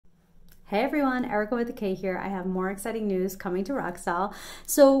Hey everyone, Erica with a K here. I have more exciting news coming to ROXDOLL.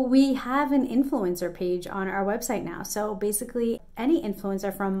 So we have an influencer page on our website now. So basically any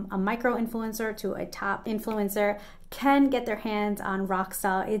influencer from a micro influencer to a top influencer can get their hands on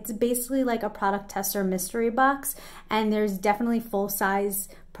ROXDOLL. It's basically like a product tester mystery box, and there's definitely full-size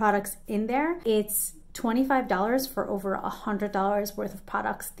products in there. It's $25 for over $100 worth of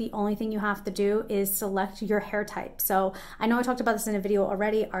products. The only thing you have to do is select your hair type. So I know I talked about this in a video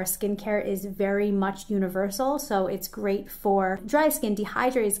already. Our skincare is very much universal. So it's great for dry skin,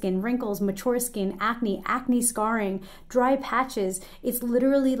 dehydrated skin, wrinkles, mature skin, acne scarring, dry patches. It's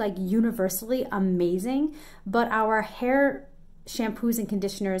literally like universally amazing. But our hair shampoos and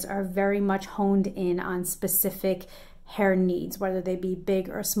conditioners are very much honed in on specific hair needs, whether they be big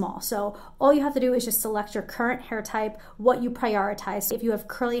or small. So all you have to do is just select your current hair type, what you prioritize. If you have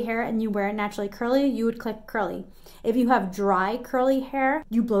curly hair and you wear it naturally curly, you would click curly. If you have dry curly hair,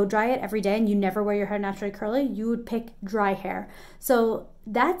 you blow dry it every day and you never wear your hair naturally curly, you would pick dry hair. So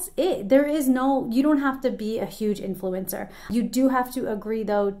that's it. There is no, you don't have to be a huge influencer. You do have to agree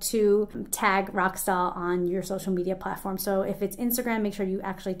though to tag ROXDOLL on your social media platform. So if it's Instagram, make sure you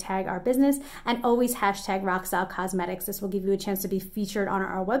actually tag our business and always hashtag ROXDOLL Cosmetics. This will give you a chance to be featured on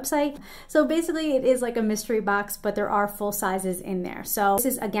our website. So basically it is like a mystery box, but there are full sizes in there. So this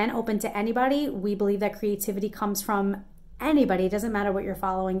is again open to anybody. We believe that creativity comes from anybody. It doesn't matter what your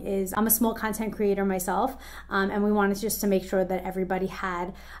following is. I'm a small content creator myself, and we wanted just to make sure that everybody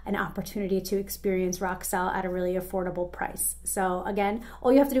had an opportunity to experience ROXDOLL at a really affordable price. So again,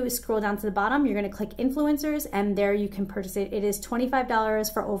 all you have to do is scroll down to the bottom. You're going to click influencers, and there you can purchase it. It is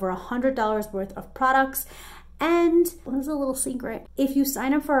 $25 for over $100 worth of products. And here's a little secret. If you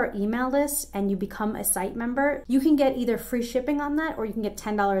sign up for our email list and you become a site member, you can get either free shipping on that or you can get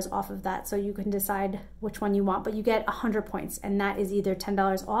 $10 off of that. So you can decide which one you want, but you get 100 points and that is either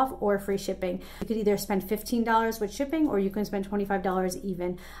 $10 off or free shipping. You could either spend $15 with shipping or you can spend $25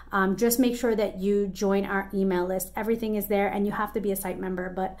 even. Just make sure that you join our email list. Everything is there and you have to be a site member.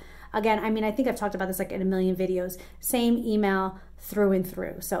 But again, I mean, I think I've talked about this like in a million videos, same email through and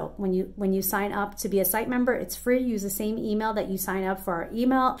through. So when you sign up to be a site member, it's free. Use the same email that you sign up for our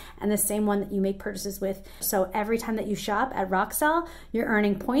email and the same one that you make purchases with. So every time that you shop at ROXDOLL, you're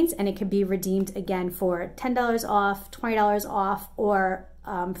earning points and it can be redeemed again for $10 off, $20 off, or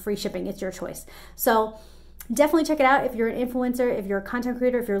free shipping. It's your choice. So definitely check it out if you're an influencer, if you're a content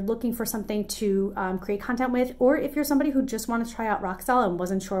creator, if you're looking for something to create content with, or if you're somebody who just wanted to try out ROXDOLL and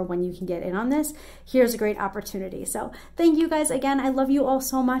wasn't sure when you can get in on this, here's a great opportunity. So thank you guys again. I love you all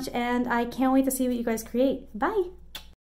so much and I can't wait to see what you guys create. Bye.